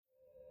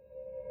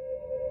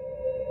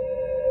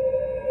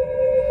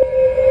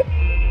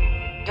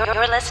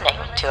You're listening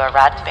to a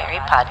Roddenberry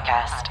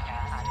podcast.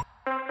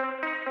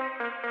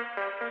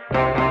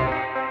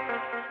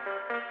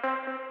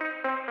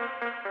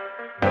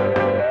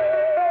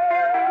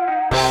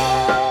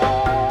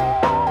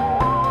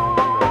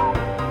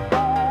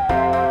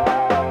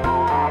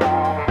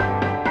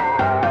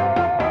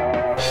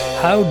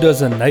 How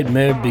does a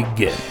nightmare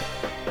begin?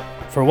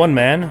 For one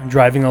man,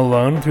 driving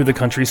alone through the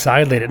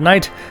countryside late at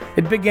night,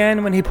 it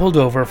began when he pulled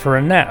over for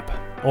a nap,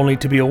 only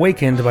to be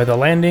awakened by the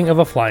landing of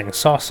a flying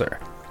saucer.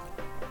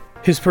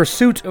 His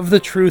pursuit of the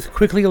truth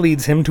quickly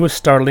leads him to a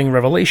startling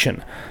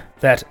revelation,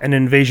 that an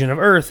invasion of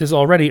Earth is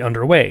already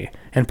underway,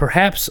 and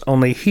perhaps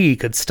only he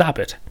could stop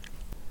it.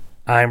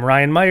 I'm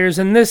Ryan Myers,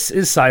 and this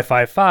is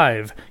Sci-Fi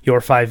 5, your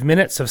 5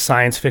 minutes of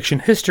science fiction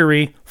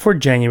history for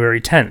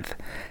January 10th.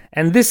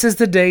 And this is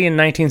the day in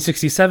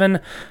 1967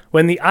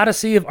 when the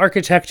odyssey of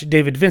architect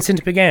David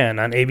Vincent began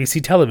on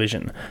ABC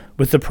television,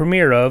 with the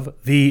premiere of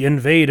The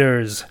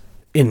Invaders,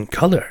 in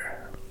color.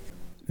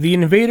 The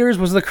Invaders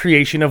was the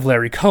creation of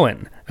Larry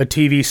Cohen, a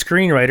TV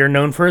screenwriter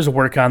known for his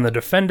work on The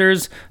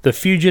Defenders, The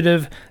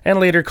Fugitive,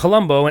 and later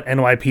Columbo and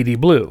NYPD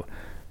Blue.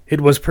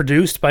 It was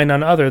produced by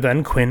none other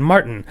than Quinn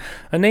Martin,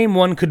 a name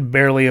one could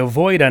barely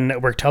avoid on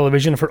network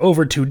television for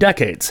over 2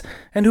 decades,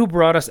 and who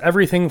brought us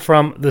everything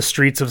from The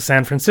Streets of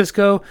San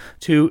Francisco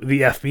to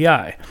the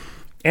FBI.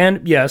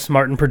 And yes,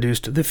 Martin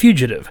produced The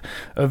Fugitive,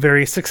 a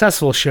very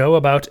successful show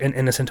about an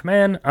innocent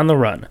man on the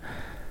run.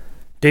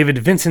 David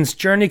Vincent's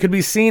journey could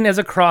be seen as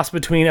a cross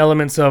between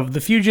elements of The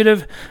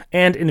Fugitive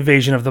and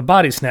Invasion of the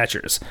Body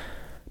Snatchers.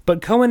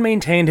 But Cohen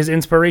maintained his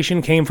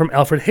inspiration came from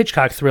Alfred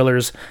Hitchcock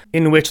thrillers,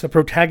 in which the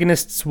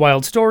protagonist's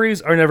wild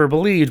stories are never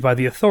believed by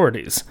the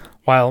authorities,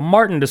 while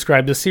Martin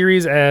described the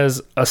series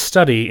as a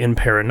study in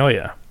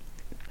paranoia.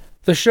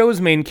 The show's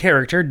main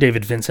character,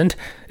 David Vincent,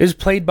 is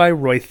played by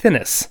Roy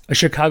Thinnes, a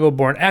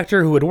Chicago-born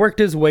actor who had worked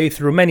his way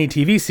through many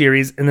TV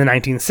series in the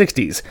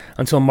 1960s,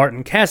 until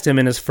Martin cast him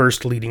in his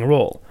first leading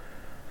role.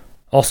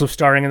 Also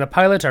starring in the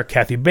pilot are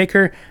Kathy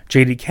Baker,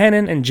 J.D.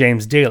 Cannon, and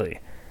James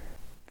Daly.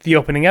 The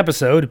opening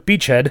episode,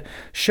 Beachhead,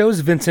 shows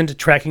Vincent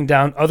tracking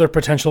down other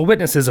potential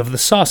witnesses of the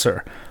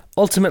saucer,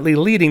 ultimately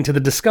leading to the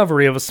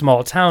discovery of a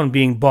small town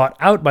being bought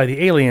out by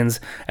the aliens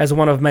as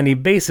one of many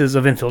bases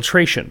of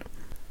infiltration.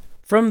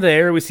 From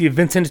there, we see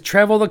Vincent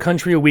travel the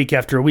country week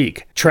after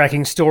week,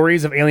 tracking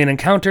stories of alien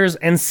encounters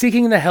and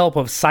seeking the help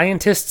of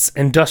scientists,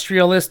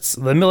 industrialists,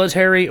 the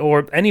military,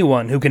 or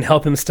anyone who can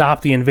help him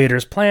stop the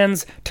invaders'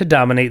 plans to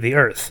dominate the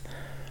Earth.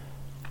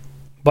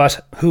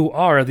 But who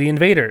are the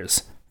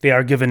invaders? They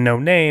are given no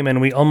name, and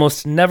we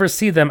almost never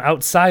see them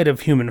outside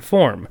of human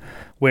form,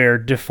 where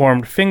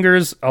deformed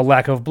fingers, a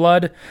lack of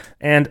blood,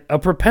 and a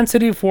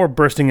propensity for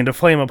bursting into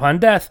flame upon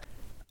death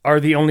are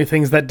the only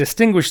things that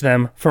distinguish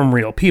them from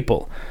real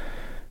people.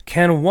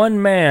 Can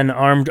one man,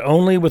 armed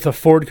only with a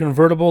Ford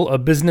convertible, a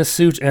business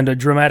suit, and a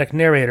dramatic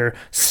narrator,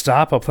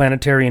 stop a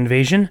planetary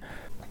invasion?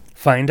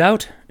 Find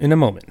out in a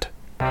moment.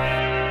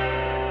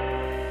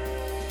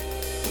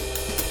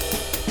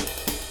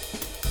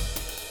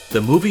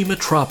 The movie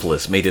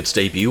Metropolis made its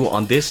debut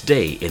on this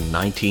day in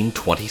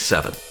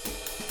 1927.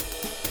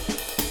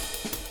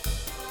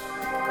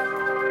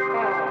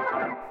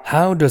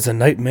 How does a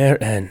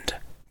nightmare end?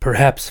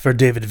 Perhaps for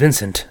David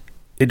Vincent,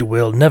 it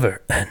will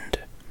never end.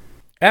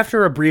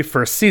 After a brief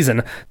first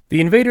season, The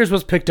Invaders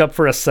was picked up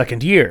for a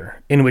second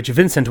year, in which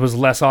Vincent was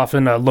less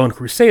often a lone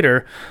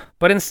crusader,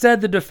 but instead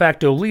the de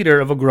facto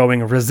leader of a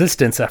growing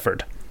resistance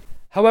effort.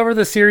 However,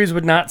 the series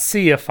would not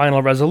see a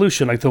final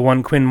resolution like the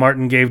one Quinn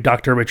Martin gave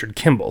Dr. Richard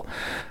Kimball.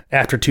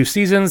 After 2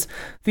 seasons,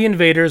 The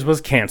Invaders was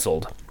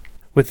cancelled,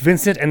 with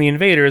Vincent and the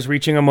Invaders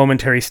reaching a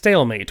momentary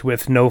stalemate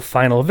with no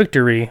final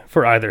victory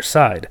for either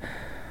side.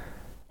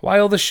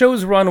 While the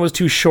show's run was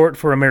too short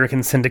for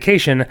American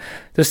syndication,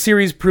 the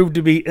series proved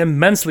to be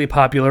immensely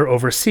popular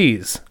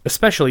overseas,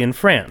 especially in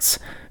France,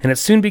 and it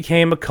soon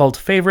became a cult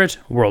favorite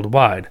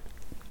worldwide.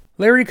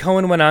 Larry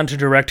Cohen went on to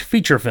direct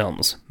feature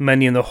films,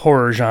 many in the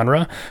horror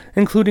genre,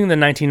 including the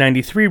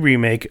 1993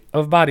 remake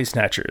of Body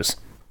Snatchers.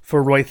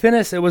 For Roy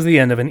Thinnes, it was the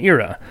end of an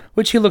era,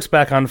 which he looks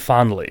back on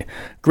fondly,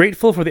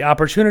 grateful for the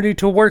opportunity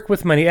to work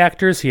with many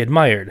actors he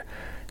admired.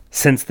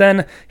 Since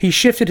then, he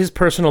shifted his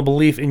personal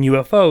belief in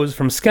UFOs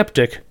from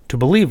skeptic to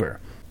believer.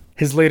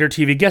 His later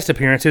TV guest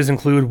appearances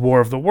include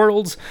War of the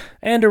Worlds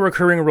and a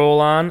recurring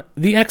role on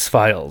The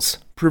X-Files,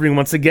 proving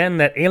once again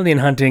that alien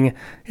hunting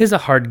is a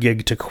hard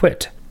gig to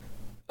quit.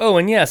 Oh,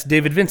 and yes,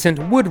 David Vincent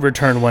would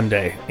return one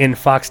day in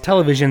Fox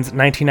Television's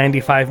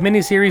 1995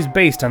 miniseries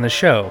based on the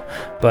show,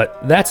 but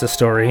that's a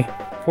story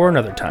for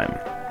another time.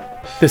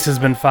 This has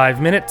been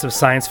 5 minutes of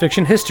science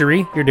fiction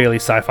history, your daily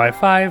Sci-Fi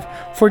 5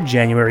 for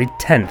January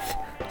 10th.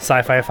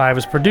 Sci-Fi 5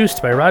 is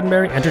produced by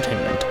Roddenberry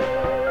Entertainment.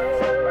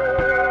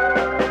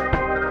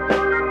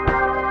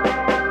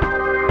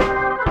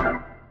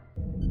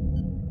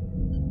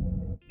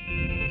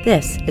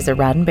 This is a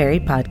Roddenberry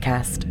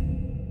podcast.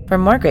 For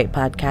more great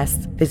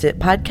podcasts, visit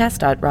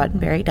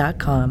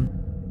podcast.roddenberry.com.